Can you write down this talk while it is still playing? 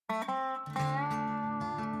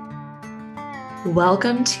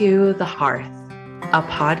Welcome to The Hearth, a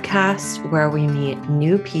podcast where we meet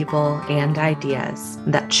new people and ideas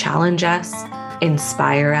that challenge us,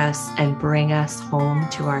 inspire us, and bring us home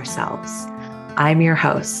to ourselves. I'm your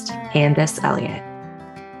host, Candace Elliott.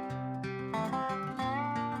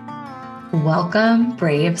 Welcome,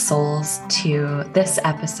 brave souls, to this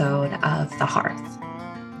episode of The Hearth.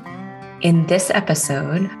 In this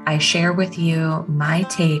episode, I share with you my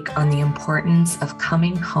take on the importance of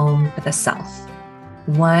coming home to the self,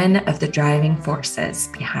 one of the driving forces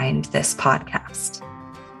behind this podcast.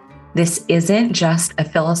 This isn't just a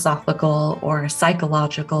philosophical or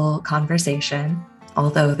psychological conversation,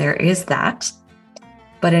 although there is that,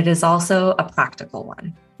 but it is also a practical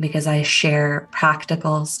one because I share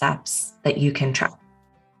practical steps that you can try.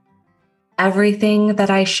 Everything that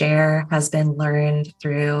I share has been learned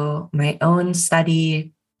through my own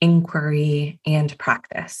study, inquiry, and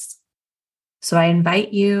practice. So I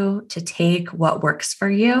invite you to take what works for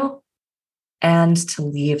you and to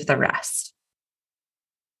leave the rest.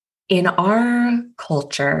 In our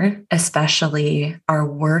culture, especially our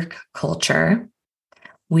work culture,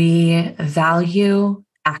 we value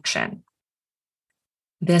action.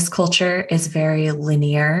 This culture is very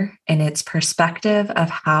linear in its perspective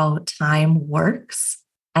of how time works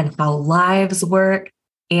and how lives work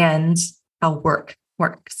and how work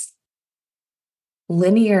works.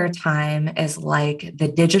 Linear time is like the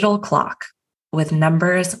digital clock with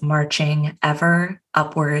numbers marching ever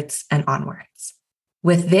upwards and onwards.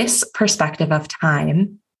 With this perspective of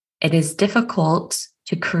time, it is difficult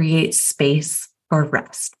to create space for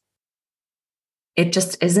rest. It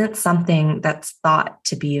just isn't something that's thought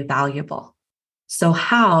to be valuable. So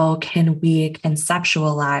how can we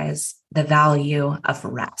conceptualize the value of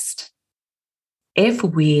rest? If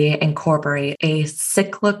we incorporate a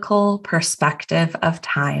cyclical perspective of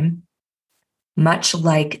time, much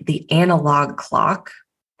like the analog clock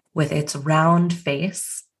with its round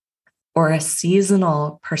face, or a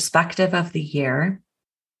seasonal perspective of the year,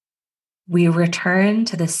 we return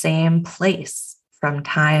to the same place from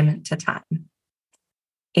time to time.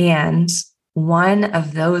 And one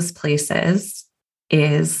of those places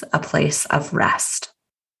is a place of rest.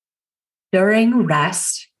 During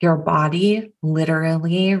rest, your body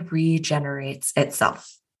literally regenerates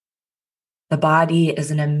itself. The body is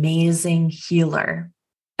an amazing healer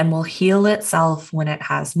and will heal itself when it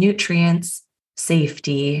has nutrients,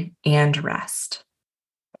 safety, and rest.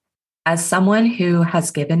 As someone who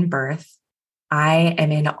has given birth, I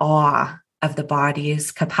am in awe of the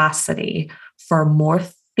body's capacity for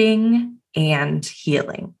morphing and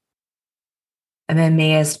healing. I'm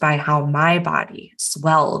amazed by how my body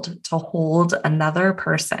swelled to hold another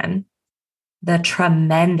person, the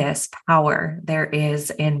tremendous power there is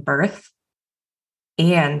in birth,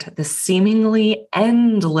 and the seemingly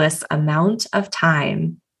endless amount of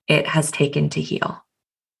time it has taken to heal.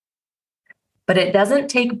 But it doesn't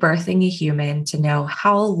take birthing a human to know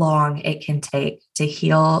how long it can take to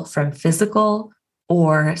heal from physical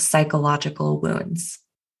or psychological wounds.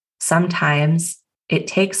 Sometimes it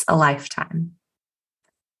takes a lifetime.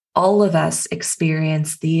 All of us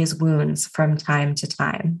experience these wounds from time to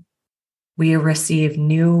time. We receive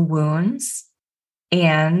new wounds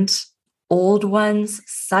and old ones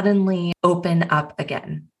suddenly open up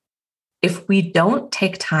again. If we don't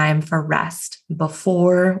take time for rest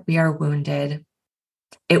before we are wounded,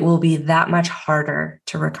 it will be that much harder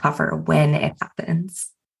to recover when it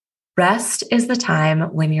happens. Rest is the time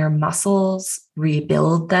when your muscles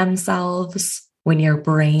rebuild themselves, when your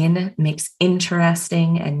brain makes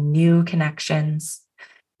interesting and new connections.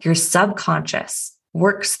 Your subconscious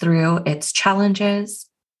works through its challenges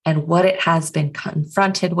and what it has been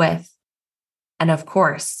confronted with, and of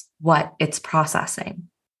course, what it's processing.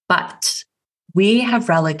 But we have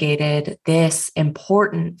relegated this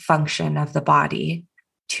important function of the body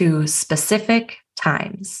to specific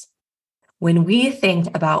times. When we think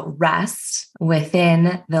about rest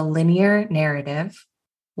within the linear narrative,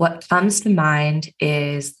 what comes to mind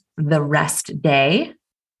is the rest day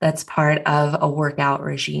that's part of a workout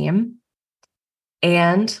regime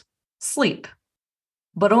and sleep,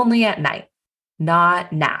 but only at night,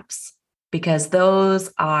 not naps, because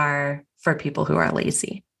those are for people who are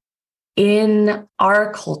lazy. In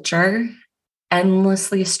our culture,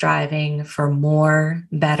 endlessly striving for more,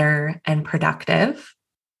 better, and productive,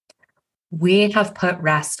 we have put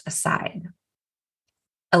rest aside.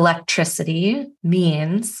 Electricity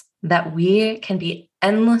means that we can be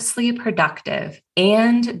endlessly productive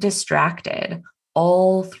and distracted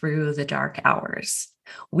all through the dark hours.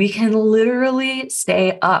 We can literally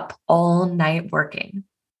stay up all night working.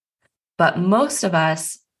 But most of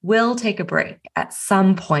us will take a break at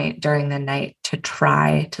some point during the night to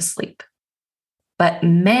try to sleep. But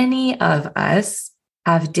many of us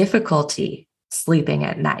have difficulty sleeping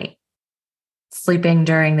at night, sleeping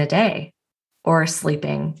during the day, or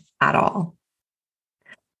sleeping at all.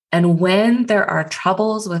 And when there are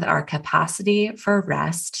troubles with our capacity for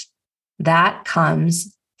rest, that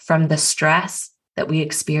comes from the stress that we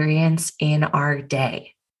experience in our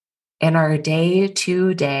day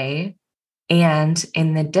to day, and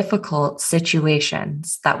in the difficult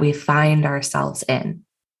situations that we find ourselves in.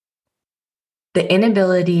 The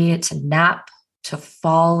inability to nap, to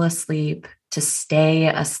fall asleep, to stay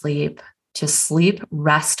asleep, to sleep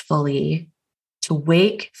restfully, to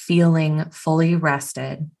wake feeling fully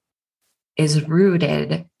rested is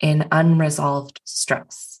rooted in unresolved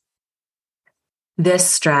stress. This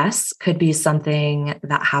stress could be something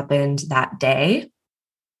that happened that day,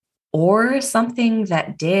 or something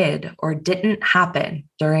that did or didn't happen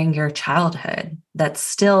during your childhood that's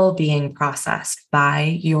still being processed by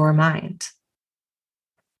your mind.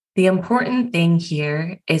 The important thing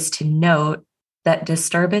here is to note that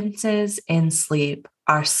disturbances in sleep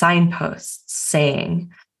are signposts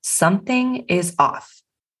saying something is off.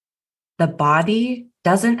 The body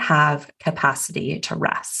doesn't have capacity to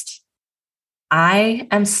rest. I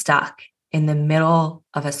am stuck in the middle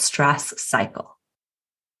of a stress cycle.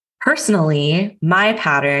 Personally, my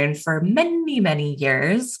pattern for many, many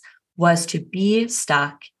years was to be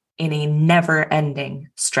stuck in a never-ending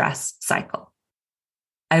stress cycle.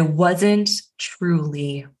 I wasn't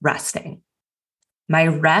truly resting. My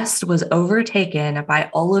rest was overtaken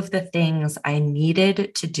by all of the things I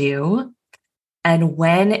needed to do. And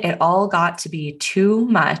when it all got to be too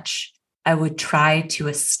much, I would try to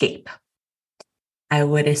escape. I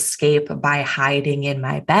would escape by hiding in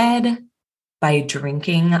my bed, by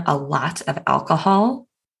drinking a lot of alcohol,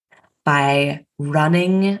 by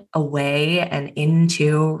running away and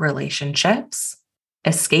into relationships,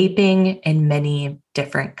 escaping in many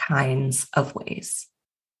different kinds of ways.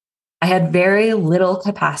 I had very little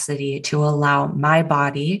capacity to allow my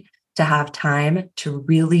body to have time to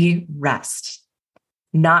really rest,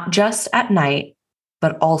 not just at night,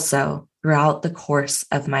 but also throughout the course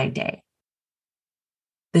of my day.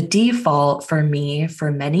 The default for me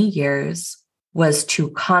for many years was to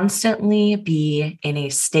constantly be in a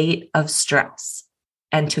state of stress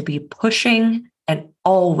and to be pushing and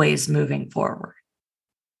always moving forward,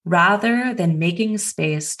 rather than making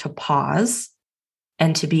space to pause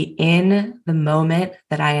and to be in the moment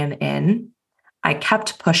that I am in. I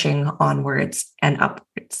kept pushing onwards and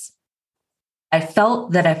upwards. I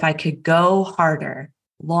felt that if I could go harder,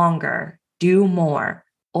 longer, do more,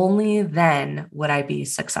 only then would I be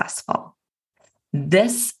successful.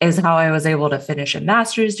 This is how I was able to finish a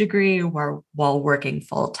master's degree while working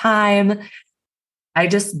full time. I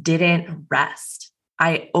just didn't rest.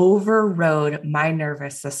 I overrode my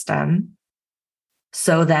nervous system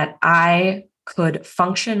so that I could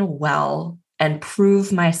function well and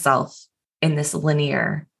prove myself in this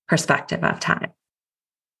linear perspective of time.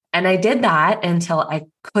 And I did that until I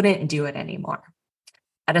couldn't do it anymore.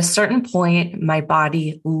 At a certain point, my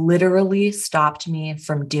body literally stopped me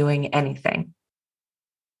from doing anything.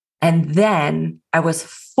 And then I was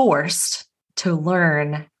forced to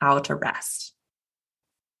learn how to rest.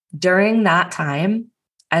 During that time,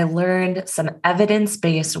 I learned some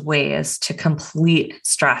evidence-based ways to complete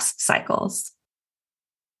stress cycles.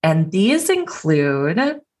 And these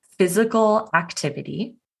include physical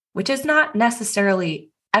activity, which is not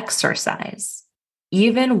necessarily exercise.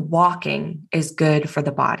 Even walking is good for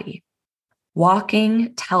the body.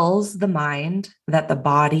 Walking tells the mind that the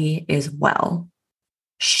body is well.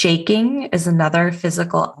 Shaking is another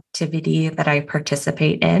physical activity that I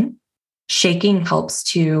participate in. Shaking helps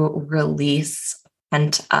to release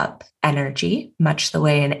pent up energy, much the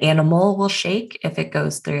way an animal will shake if it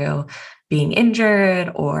goes through being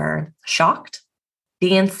injured or shocked.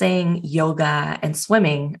 Dancing, yoga, and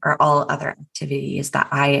swimming are all other activities that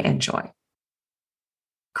I enjoy.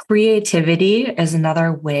 Creativity is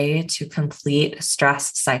another way to complete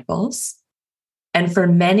stress cycles. And for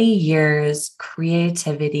many years,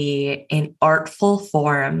 creativity in artful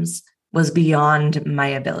forms was beyond my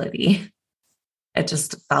ability. It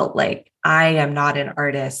just felt like I am not an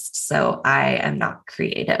artist, so I am not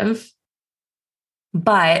creative.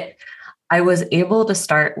 But I was able to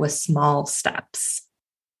start with small steps,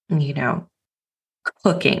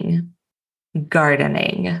 cooking,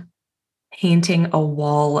 gardening, painting a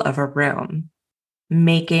wall of a room,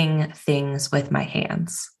 making things with my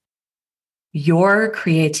hands. Your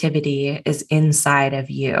creativity is inside of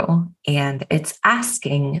you and it's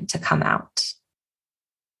asking to come out.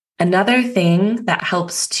 Another thing that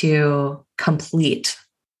helps to complete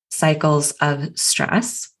cycles of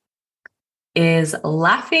stress is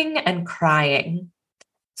laughing and crying.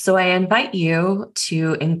 So I invite you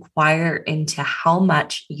to inquire into how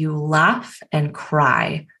much you laugh and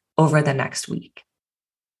cry over the next week.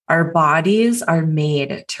 Our bodies are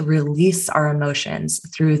made to release our emotions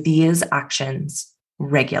through these actions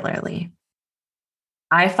regularly.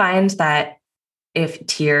 I find that if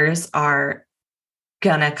tears are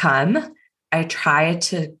gonna come, I try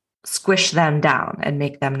to squish them down and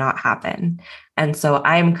make them not happen. And so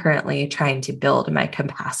I'm currently trying to build my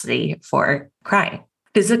capacity for crying.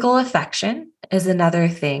 Physical affection is another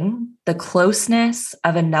thing. The closeness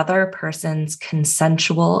of another person's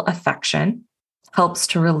consensual affection helps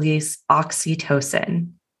to release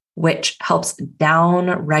oxytocin, which helps down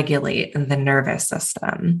regulate the nervous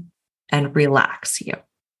system and relax you.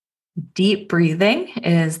 Deep breathing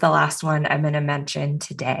is the last one I'm going to mention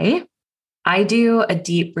today. I do a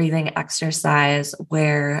deep breathing exercise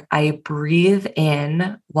where I breathe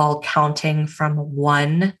in while counting from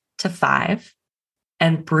 1 to 5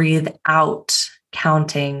 and breathe out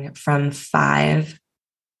counting from 5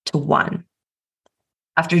 to 1.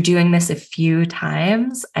 After doing this a few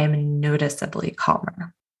times, I'm noticeably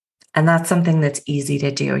calmer. And that's something that's easy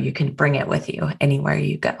to do. You can bring it with you anywhere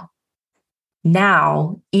you go.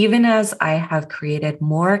 Now, even as I have created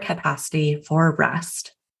more capacity for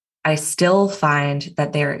rest, I still find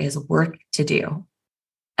that there is work to do,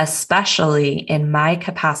 especially in my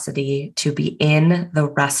capacity to be in the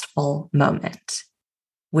restful moment,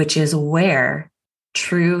 which is where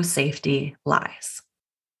true safety lies.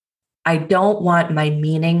 I don't want my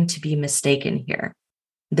meaning to be mistaken here.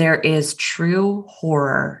 There is true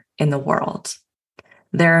horror in the world.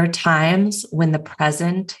 There are times when the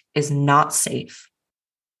present is not safe,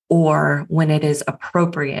 or when it is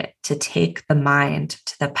appropriate to take the mind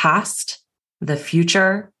to the past, the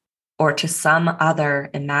future, or to some other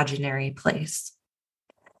imaginary place.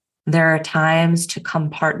 There are times to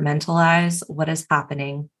compartmentalize what is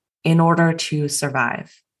happening in order to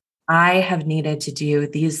survive. I have needed to do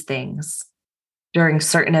these things during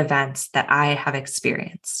certain events that I have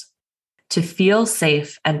experienced. To feel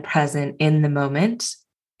safe and present in the moment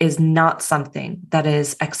is not something that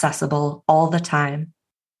is accessible all the time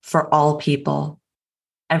for all people.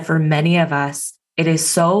 And for many of us, it is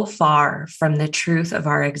so far from the truth of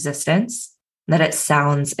our existence that it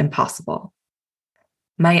sounds impossible.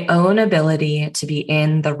 My own ability to be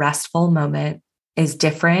in the restful moment is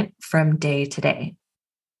different from day to day.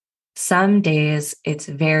 Some days it's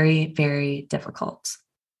very, very difficult.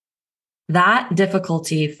 That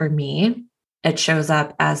difficulty for me, it shows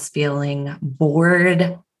up as feeling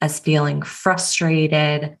bored, as feeling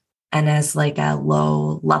frustrated, and as like a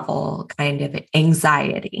low level kind of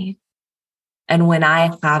anxiety. And when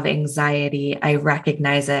I have anxiety, I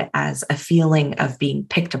recognize it as a feeling of being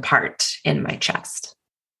picked apart in my chest.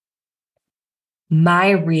 My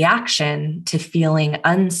reaction to feeling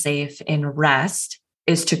unsafe in rest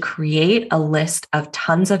is to create a list of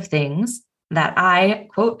tons of things that I,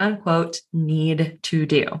 quote unquote, need to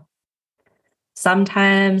do.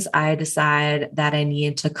 Sometimes I decide that I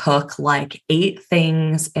need to cook like 8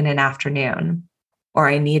 things in an afternoon, or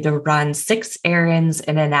I need to run 6 errands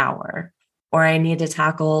in an hour, or I need to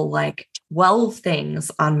tackle like 12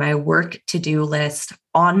 things on my work to-do list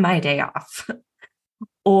on my day off,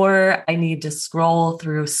 or I need to scroll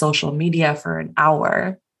through social media for an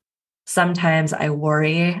hour. Sometimes I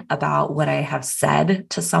worry about what I have said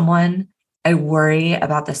to someone. I worry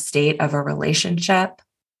about the state of a relationship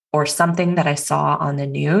or something that I saw on the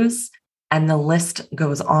news, and the list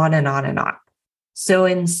goes on and on and on. So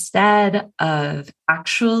instead of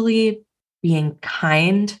actually being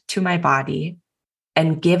kind to my body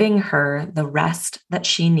and giving her the rest that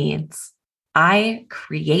she needs, I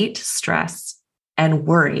create stress and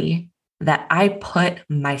worry that I put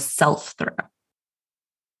myself through.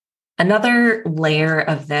 Another layer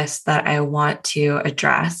of this that I want to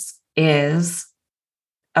address is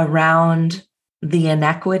around the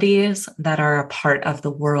inequities that are a part of the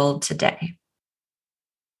world today.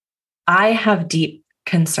 I have deep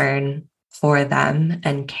concern for them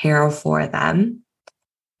and care for them,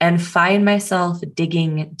 and find myself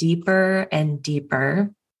digging deeper and deeper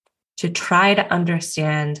to try to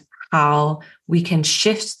understand how we can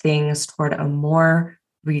shift things toward a more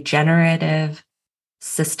regenerative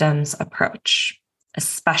systems approach,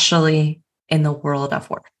 especially in the world of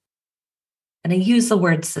work. And I use the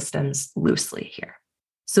word systems loosely here.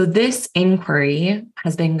 So this inquiry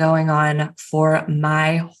has been going on for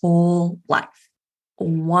my whole life.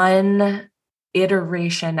 One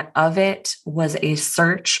iteration of it was a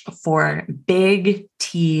search for big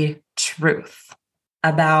T truth.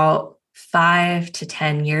 About 5 to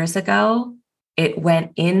 10 years ago, it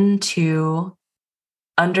went into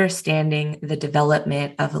understanding the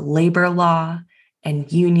development of labor law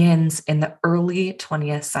and unions in the early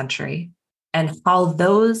 20th century and how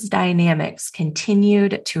those dynamics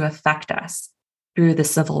continued to affect us through the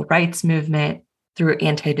civil rights movement, through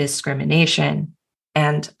anti-discrimination,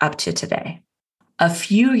 and up to today. A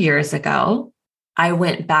few years ago, I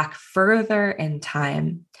went back further in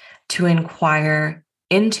time to inquire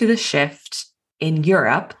into the shift in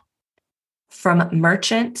Europe from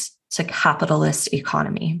merchant to capitalist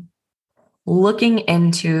economy, looking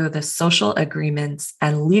into the social agreements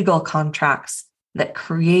and legal contracts that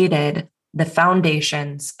created the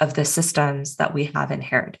foundations of the systems that we have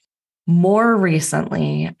inherited. More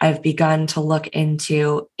recently, I've begun to look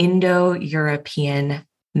into Indo-European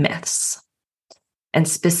myths, and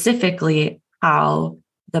specifically how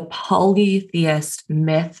the polytheist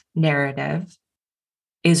myth narrative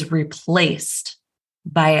is replaced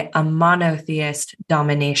by a monotheist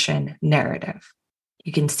domination narrative.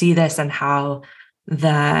 You can see this in how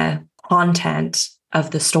the content of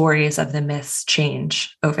the stories of the myths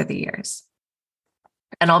change over the years.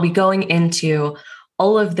 And I'll be going into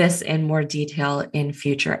all of this in more detail in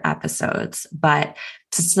future episodes, but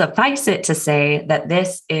to suffice it to say that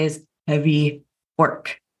this is heavy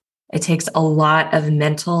work. It takes a lot of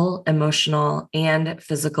mental, emotional, and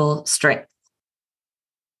physical strength.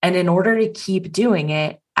 And in order to keep doing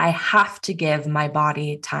it, I have to give my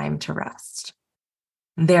body time to rest.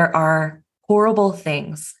 There are horrible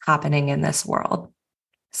things happening in this world,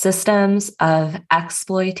 systems of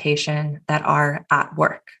exploitation that are at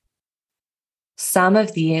work. Some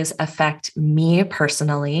of these affect me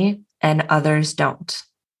personally, and others don't.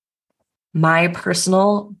 My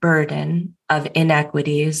personal burden of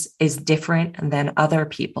inequities is different than other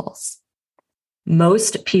people's.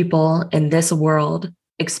 Most people in this world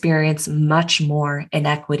experience much more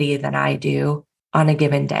inequity than I do on a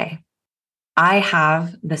given day. I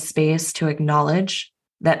have the space to acknowledge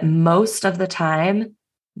that most of the time,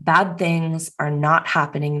 bad things are not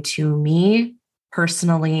happening to me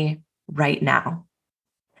personally right now.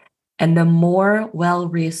 And the more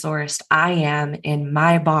well-resourced I am in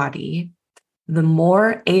my body, the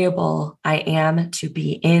more able I am to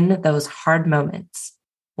be in those hard moments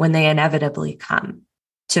when they inevitably come,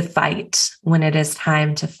 to fight when it is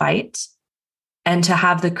time to fight, and to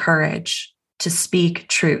have the courage to speak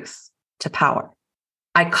truth to power.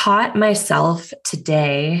 I caught myself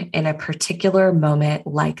today in a particular moment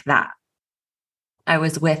like that. I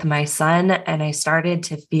was with my son and I started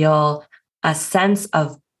to feel a sense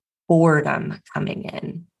of boredom coming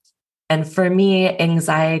in. And for me,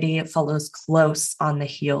 anxiety follows close on the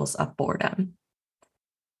heels of boredom.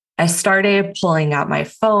 I started pulling out my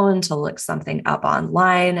phone to look something up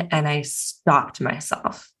online, and I stopped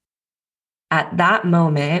myself. At that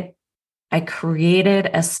moment, I created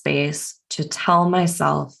a space to tell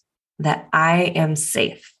myself that I am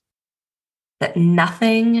safe, that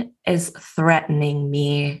nothing is threatening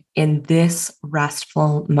me in this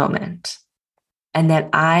restful moment, and that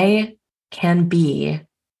I can be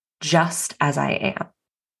just as I am.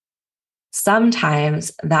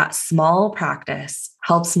 Sometimes that small practice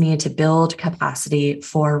helps me to build capacity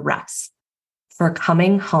for rest, for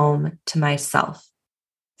coming home to myself,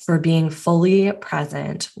 for being fully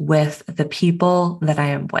present with the people that I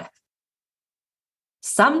am with.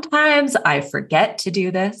 Sometimes I forget to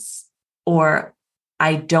do this, or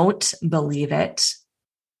I don't believe it.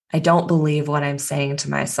 I don't believe what I'm saying to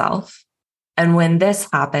myself. And when this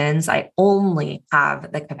happens, I only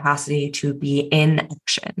have the capacity to be in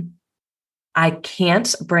action. I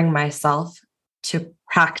can't bring myself to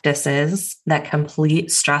practices that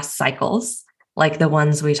complete stress cycles, like the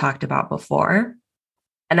ones we talked about before.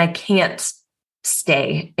 And I can't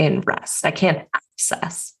stay in rest. I can't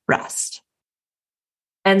access rest.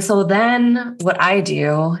 And so then what I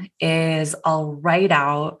do is I'll write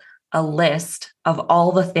out a list of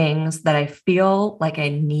all the things that I feel like I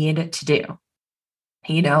need to do.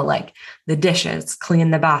 Like the dishes, clean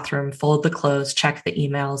the bathroom, fold the clothes, check the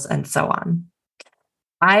emails, and so on.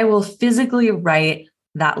 I will physically write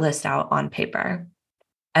that list out on paper.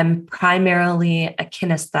 I'm primarily a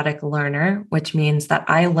kinesthetic learner, which means that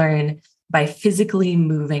I learn by physically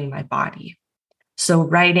moving my body. So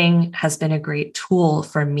writing has been a great tool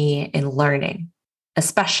for me in learning,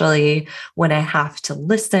 especially when I have to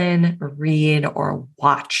listen, read, or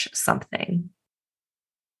watch something.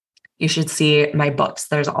 You should see my books.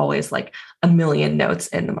 There's always like a million notes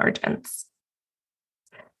in the margins.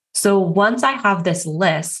 So once I have this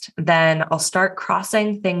list, then I'll start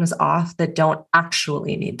crossing things off that don't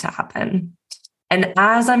actually need to happen. And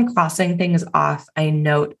as I'm crossing things off, I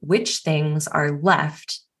note which things are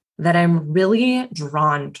left that I'm really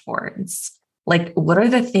drawn towards. Like, what are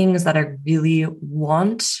the things that I really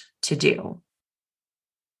want to do?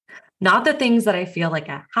 Not the things that I feel like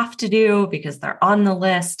I have to do because they're on the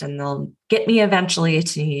list and they'll get me eventually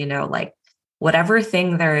to, like whatever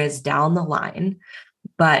thing there is down the line.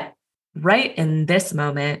 But right in this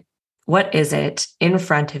moment, what is it in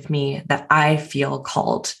front of me that I feel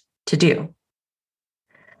called to do?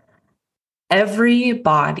 Every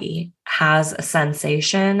body has a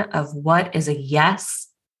sensation of what is a yes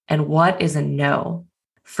and what is a no.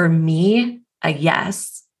 For me, a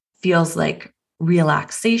yes feels like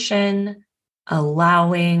relaxation,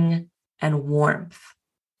 allowing, and warmth.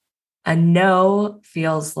 A no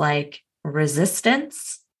feels like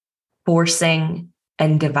resistance, forcing,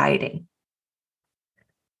 and dividing.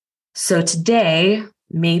 So today,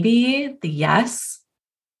 maybe the yes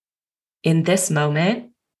in this moment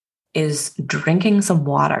is drinking some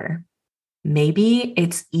water. Maybe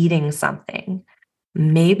it's eating something.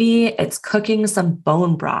 Maybe it's cooking some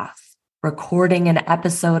bone broth, recording an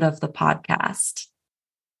episode of the podcast.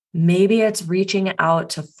 Maybe it's reaching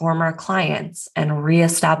out to former clients and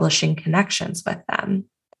reestablishing connections with them.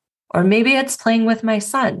 Or maybe it's playing with my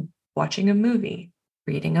son, watching a movie,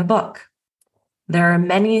 reading a book. There are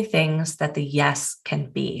many things that the yes can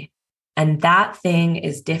be. And that thing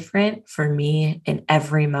is different for me in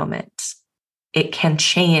every moment. It can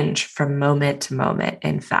change from moment to moment,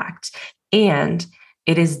 in fact. And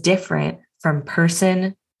it is different from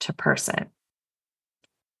person to person.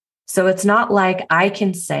 So it's not like I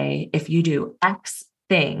can say, if you do X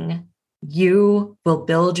thing, you will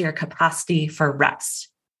build your capacity for rest.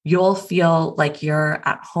 You'll feel like you're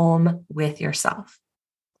at home with yourself.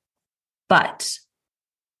 But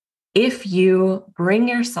if you bring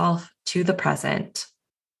yourself to the present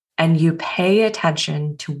and you pay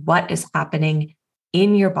attention to what is happening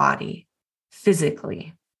in your body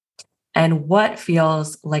physically and what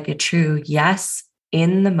feels like a true yes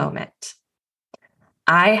in the moment,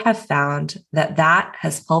 I have found that that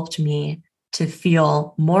has helped me to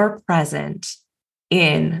feel more present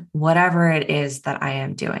in whatever it is that I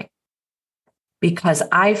am doing. Because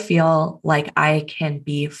I feel like I can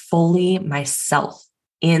be fully myself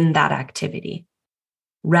in that activity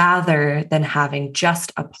rather than having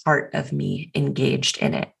just a part of me engaged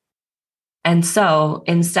in it. And so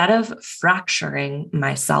instead of fracturing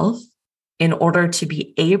myself in order to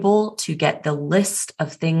be able to get the list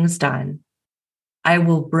of things done, I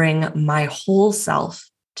will bring my whole self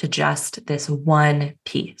to just this one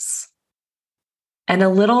piece. And a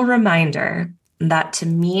little reminder that to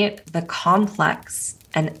meet the complex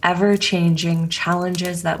and ever-changing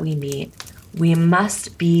challenges that we meet, we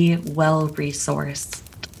must be well-resourced,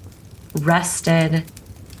 rested,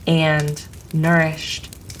 and nourished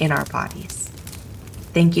in our bodies.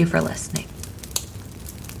 Thank you for listening.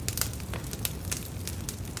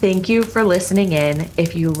 Thank you for listening in.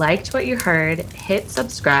 If you liked what you heard, hit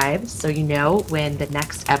subscribe so you know when the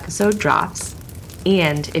next episode drops.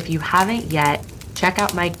 And if you haven't yet, check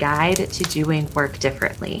out my guide to doing work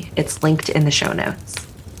differently. It's linked in the show notes.